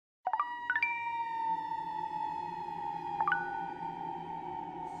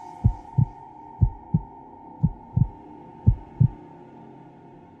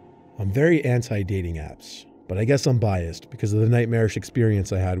I'm very anti-dating apps, but I guess I'm biased because of the nightmarish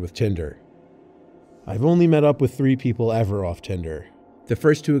experience I had with Tinder. I've only met up with 3 people ever off Tinder. The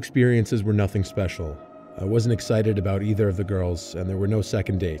first 2 experiences were nothing special. I wasn't excited about either of the girls, and there were no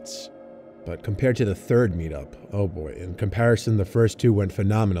second dates. But compared to the 3rd meetup, oh boy, in comparison the first 2 went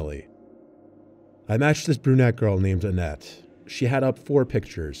phenomenally. I matched this brunette girl named Annette. She had up 4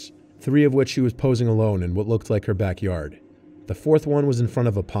 pictures, 3 of which she was posing alone in what looked like her backyard. The 4th one was in front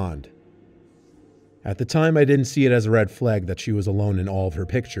of a pond. At the time, I didn't see it as a red flag that she was alone in all of her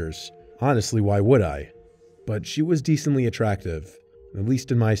pictures. Honestly, why would I? But she was decently attractive, at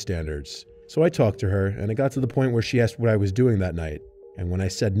least in my standards. So I talked to her, and it got to the point where she asked what I was doing that night. And when I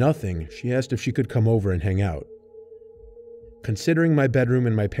said nothing, she asked if she could come over and hang out. Considering my bedroom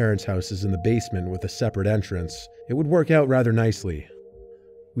in my parents' house is in the basement with a separate entrance, it would work out rather nicely.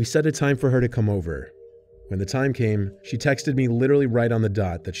 We set a time for her to come over. When the time came, she texted me literally right on the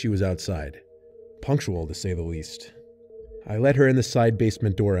dot that she was outside. Punctual, to say the least. I let her in the side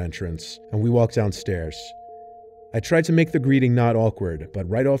basement door entrance, and we walked downstairs. I tried to make the greeting not awkward, but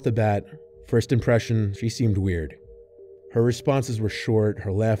right off the bat, first impression, she seemed weird. Her responses were short,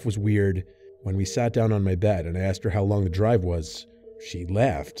 her laugh was weird. When we sat down on my bed and I asked her how long the drive was, she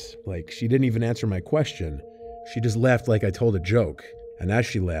laughed, like she didn't even answer my question. She just laughed like I told a joke. And as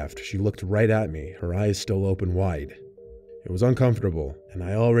she laughed, she looked right at me, her eyes still open wide. It was uncomfortable, and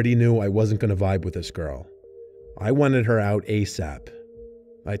I already knew I wasn't going to vibe with this girl. I wanted her out ASAP.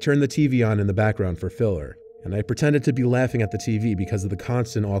 I turned the TV on in the background for filler, and I pretended to be laughing at the TV because of the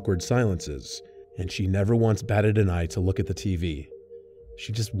constant awkward silences, and she never once batted an eye to look at the TV.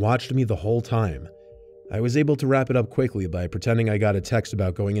 She just watched me the whole time. I was able to wrap it up quickly by pretending I got a text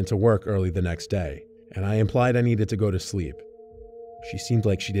about going into work early the next day, and I implied I needed to go to sleep. She seemed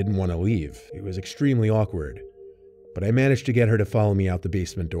like she didn't want to leave. It was extremely awkward. But I managed to get her to follow me out the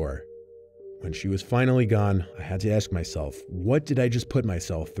basement door. When she was finally gone, I had to ask myself, what did I just put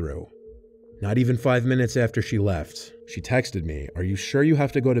myself through? Not even 5 minutes after she left, she texted me, "Are you sure you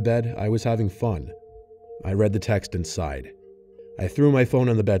have to go to bed? I was having fun." I read the text and sighed. I threw my phone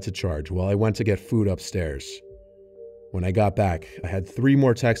on the bed to charge while I went to get food upstairs. When I got back, I had 3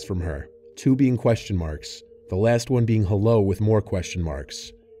 more texts from her, 2 being question marks, the last one being hello with more question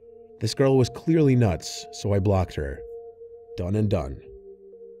marks. This girl was clearly nuts, so I blocked her. Done and done.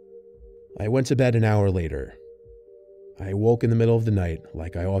 I went to bed an hour later. I woke in the middle of the night,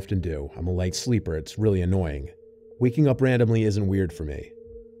 like I often do. I'm a light sleeper, it's really annoying. Waking up randomly isn't weird for me.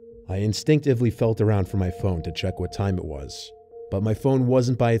 I instinctively felt around for my phone to check what time it was. But my phone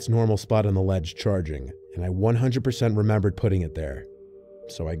wasn't by its normal spot on the ledge charging, and I 100% remembered putting it there.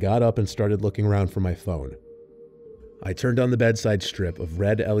 So I got up and started looking around for my phone. I turned on the bedside strip of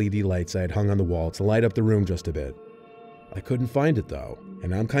red LED lights I had hung on the wall to light up the room just a bit. I couldn't find it though,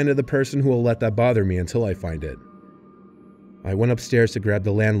 and I'm kind of the person who will let that bother me until I find it. I went upstairs to grab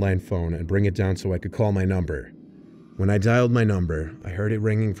the landline phone and bring it down so I could call my number. When I dialed my number, I heard it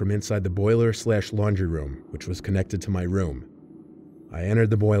ringing from inside the boiler/laundry room, which was connected to my room. I entered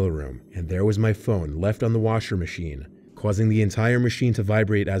the boiler room, and there was my phone left on the washer machine, causing the entire machine to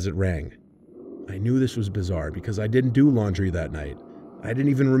vibrate as it rang. I knew this was bizarre because I didn't do laundry that night. I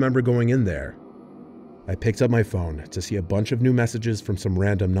didn't even remember going in there. I picked up my phone to see a bunch of new messages from some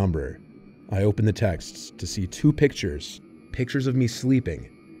random number. I opened the texts to see 2 pictures of me sleeping.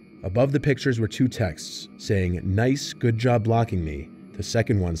 Above the pictures were 2 texts saying, "Nice, good job blocking me." The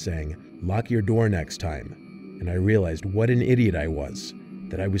second one saying, "Lock your door next time." And I realized what an idiot I was,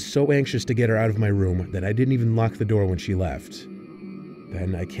 that I was so anxious to get her out of my room that I didn't even lock the door when she left.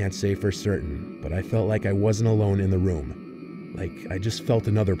 Then I can't say for certain, but I felt like I wasn't alone in the room. Like I just felt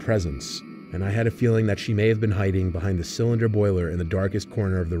another presence, and I had a feeling that she may have been hiding behind the cylinder boiler in the darkest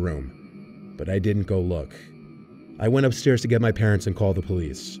corner of the room. But I didn't go look. I went upstairs to get my parents and call the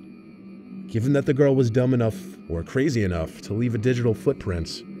police. Given that the girl was dumb enough, or crazy enough, to leave a digital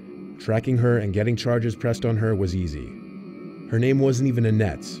footprint, tracking her and getting charges pressed on her was easy. Her name wasn't even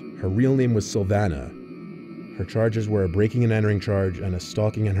Annette. Her real name was Sylvana. Her charges were a breaking and entering charge and a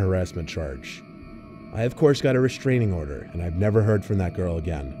stalking and harassment charge. I of course got a restraining order, and I've never heard from that girl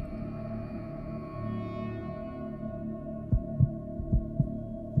again.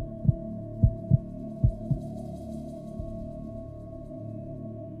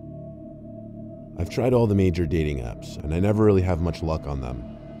 I've tried all the major dating apps, and I never really have much luck on them.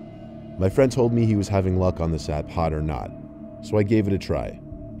 My friend told me he was having luck on this app, Hot or Not, so I gave it a try.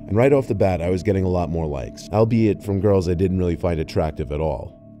 And right off the bat, I was getting a lot more likes, albeit from girls I didn't really find attractive at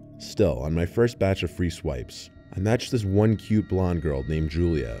all. Still, on my first batch of free swipes, I matched this one cute blonde girl named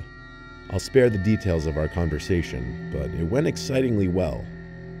Julia. I'll spare the details of our conversation, but it went excitingly well.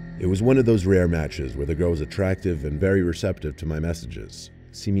 It was one of those rare matches where the girl was attractive and very receptive to my messages,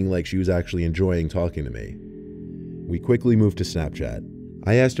 seeming like she was actually enjoying talking to me. We quickly moved to Snapchat.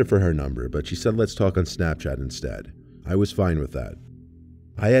 I asked her for her number, but she said let's talk on Snapchat instead. I was fine with that.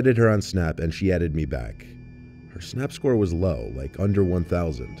 I added her on Snap and she added me back. Her Snap score was low, like under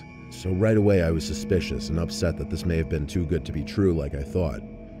 1,000, so right away I was suspicious and upset that this may have been too good to be true like I thought.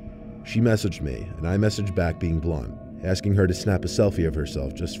 She messaged me, and I messaged back being blunt, asking her to snap a selfie of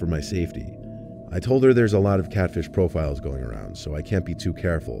herself just for my safety. I told her there's a lot of catfish profiles going around, so I can't be too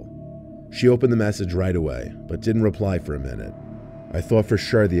careful. She opened the message right away, but didn't reply for a minute. I thought for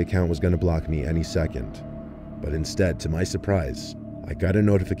sure the account was going to block me any second. But instead, to my surprise, I got a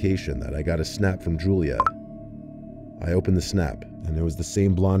notification that I got a snap from Julia. I opened the snap, and it was the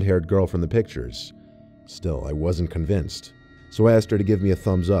same blonde-haired girl from the pictures. Still, I wasn't convinced, so I asked her to give me a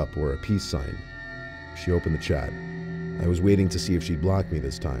thumbs up or a peace sign. She opened the chat. I was waiting to see if she'd block me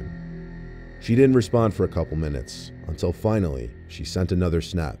this time. She didn't respond for a couple minutes, until finally, she sent another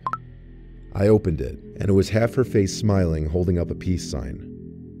snap. I opened it, and it was half her face smiling, holding up a peace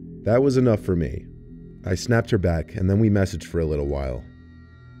sign. That was enough for me. I snapped her back, and then we messaged for a little while.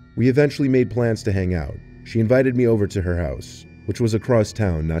 We eventually made plans to hang out. She invited me over to her house, which was across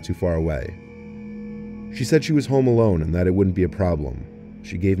town, not too far away. She said she was home alone and that it wouldn't be a problem.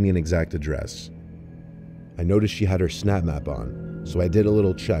 She gave me an exact address. I noticed she had her Snap map on, so I did a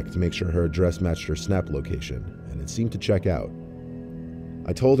little check to make sure her address matched her Snap location, and it seemed to check out.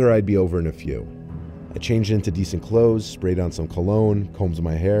 I told her I'd be over in a few. I changed into decent clothes, sprayed on some cologne, combed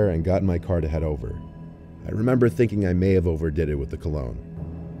my hair, and got in my car to head over. I remember thinking I may have overdid it with the cologne.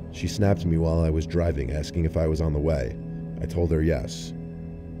 She snapped me while I was driving, asking if I was on the way. I told her yes.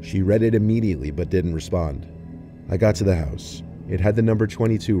 She read it immediately but didn't respond. I got to the house. It had the number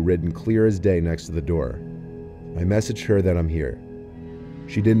 22 written clear as day next to the door. I messaged her that I'm here.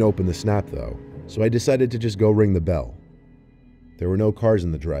 She didn't open the snap though, so I decided to just go ring the bell. There were no cars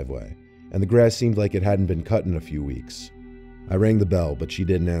in the driveway, and the grass seemed like it hadn't been cut in a few weeks. I rang the bell, but she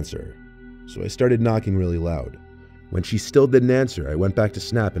didn't answer, so I started knocking really loud. When she still didn't answer, I went back to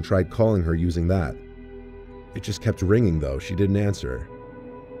Snap and tried calling her using that. It just kept ringing though, she didn't answer.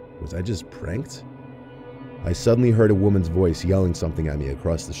 Was I just pranked? I suddenly heard a woman's voice yelling something at me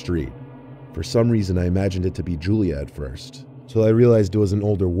across the street. For some reason, I imagined it to be Julia at first, till I realized it was an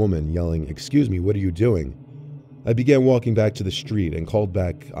older woman yelling, "Excuse me, what are you doing?" I began walking back to the street and called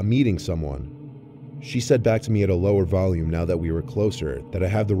back, "I'm meeting someone." She said back to me at a lower volume now that we were closer that I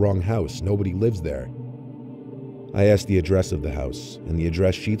have the wrong house, nobody lives there. I asked the address of the house, and the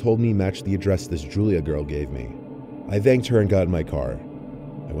address she told me matched the address this Julia girl gave me. I thanked her and got in my car.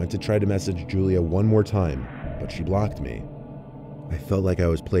 I went to try to message Julia one more time, but she blocked me. I felt like I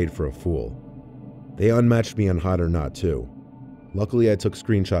was played for a fool. They unmatched me on Hot or Not too. Luckily, I took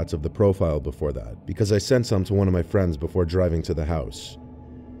screenshots of the profile before that, because I sent some to one of my friends before driving to the house.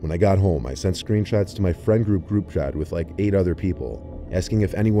 When I got home, I sent screenshots to my friend group chat with like 8 other people, asking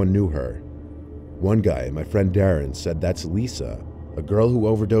if anyone knew her. One guy, my friend Darren, said that's Lisa, a girl who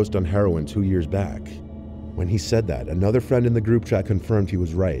overdosed on heroin 2 years back. When he said that, another friend in the group chat confirmed he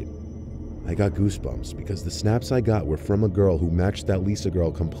was right. I got goosebumps because the snaps I got were from a girl who matched that Lisa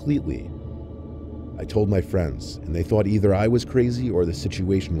girl completely. I told my friends, and they thought either I was crazy or the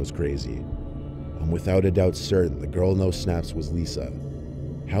situation was crazy. I'm without a doubt certain the girl in those snaps was Lisa.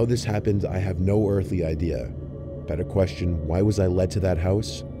 How this happened, I have no earthly idea. Better question, why was I led to that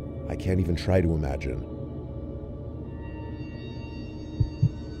house? I can't even try to imagine.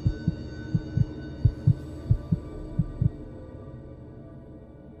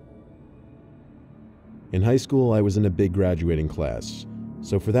 In high school, I was in a big graduating class,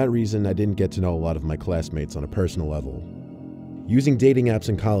 so for that reason, I didn't get to know a lot of my classmates on a personal level. Using dating apps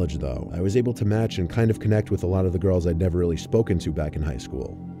in college, though, I was able to match and kind of connect with a lot of the girls I'd never really spoken to back in high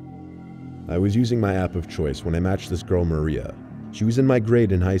school. I was using my app of choice when I matched this girl, Maria. She was in my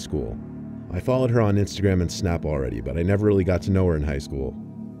grade in high school. I followed her on Instagram and Snap already, but I never really got to know her in high school.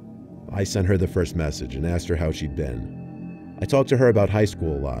 I sent her the first message and asked her how she'd been. I talked to her about high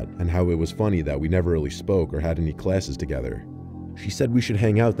school a lot, and how it was funny that we never really spoke or had any classes together. She said we should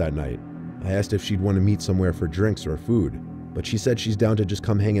hang out that night. I asked if she'd want to meet somewhere for drinks or food, but she said she's down to just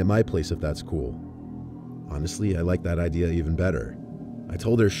come hang at my place if that's cool. Honestly, I like that idea even better. I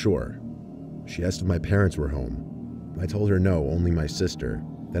told her sure. She asked if my parents were home. I told her no, only my sister.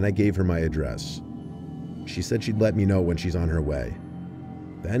 Then I gave her my address. She said she'd let me know when she's on her way.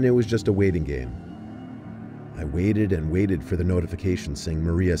 Then it was just a waiting game. I waited and waited for the notification saying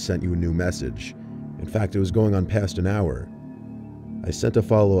Maria sent you a new message. In fact, it was going on past an hour. I sent a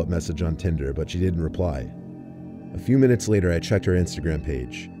follow-up message on Tinder, but she didn't reply. A few minutes later, I checked her Instagram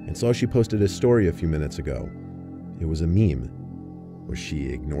page and saw she posted a story a few minutes ago. It was a meme. Was she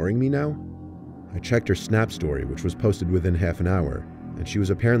ignoring me now? I checked her Snap story, which was posted within half an hour, and she was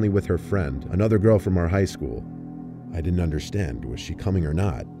apparently with her friend, another girl from our high school. I didn't understand. Was she coming or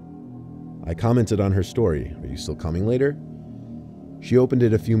not? I commented on her story, "Are you still coming later?" She opened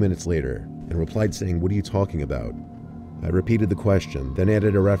it a few minutes later and replied saying, "What are you talking about?" I repeated the question, then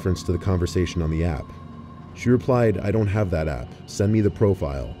added a reference to the conversation on the app. She replied, "I don't have that app. Send me the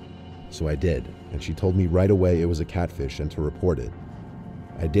profile." So I did, and she told me right away it was a catfish and to report it.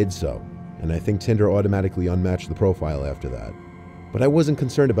 I did so, and I think Tinder automatically unmatched the profile after that. But I wasn't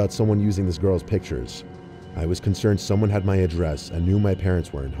concerned about someone using this girl's pictures. I was concerned someone had my address and knew my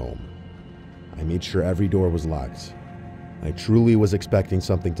parents weren't home. I made sure every door was locked. I truly was expecting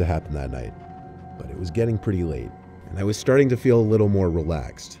something to happen that night, but it was getting pretty late, and I was starting to feel a little more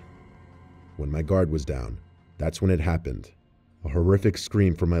relaxed. When my guard was down, that's when it happened. A horrific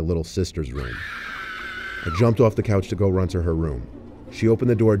scream from my little sister's room. I jumped off the couch to go run to her room. She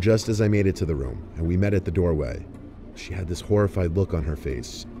opened the door just as I made it to the room, and we met at the doorway. She had this horrified look on her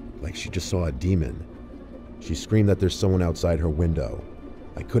face, like she just saw a demon. She screamed that there's someone outside her window.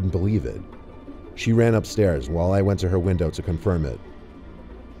 I couldn't believe it. She ran upstairs while I went to her window to confirm it.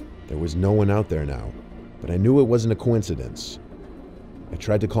 There was no one out there now, but I knew it wasn't a coincidence. I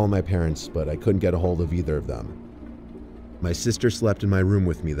tried to call my parents, but I couldn't get a hold of either of them. My sister slept in my room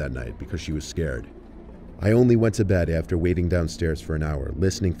with me that night because she was scared. I only went to bed after waiting downstairs for an hour,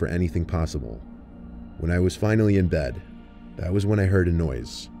 listening for anything possible. When I was finally in bed, that was when I heard a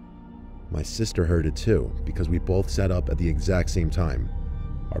noise. My sister heard it too, because we both sat up at the exact same time.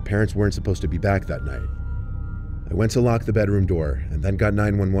 Our parents weren't supposed to be back that night. I went to lock the bedroom door and then got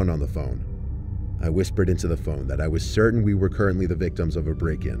 911 on the phone. I whispered into the phone that I was certain we were currently the victims of a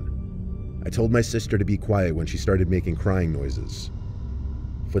break-in. I told my sister to be quiet when she started making crying noises.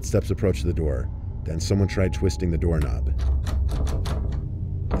 Footsteps approached the door, then someone tried twisting the doorknob.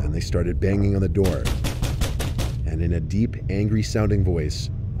 Then they started banging on the door, and in a deep, angry-sounding voice,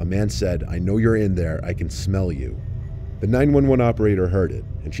 a man said, "I know you're in there, I can smell you." The 911 operator heard it,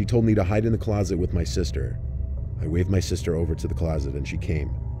 and she told me to hide in the closet with my sister. I waved my sister over to the closet and she came.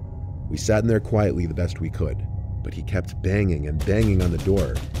 We sat in there quietly the best we could, but he kept banging and banging on the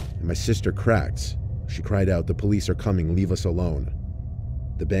door, and my sister cracked. She cried out, "The police are coming, leave us alone."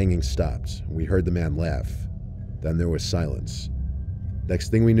 The banging stopped, and we heard the man laugh. Then there was silence. Next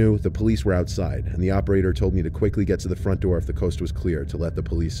thing we knew, the police were outside, and the operator told me to quickly get to the front door if the coast was clear to let the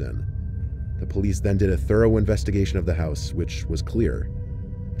police in. The police then did a thorough investigation of the house, which was clear.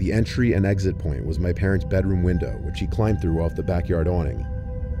 The entry and exit point was my parents' bedroom window, which he climbed through off the backyard awning.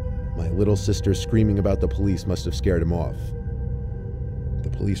 My little sister screaming about the police must have scared him off. The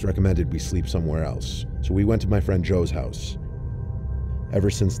police recommended we sleep somewhere else, so we went to my friend Joe's house. Ever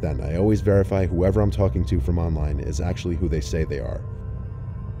since then, I always verify whoever I'm talking to from online is actually who they say they are.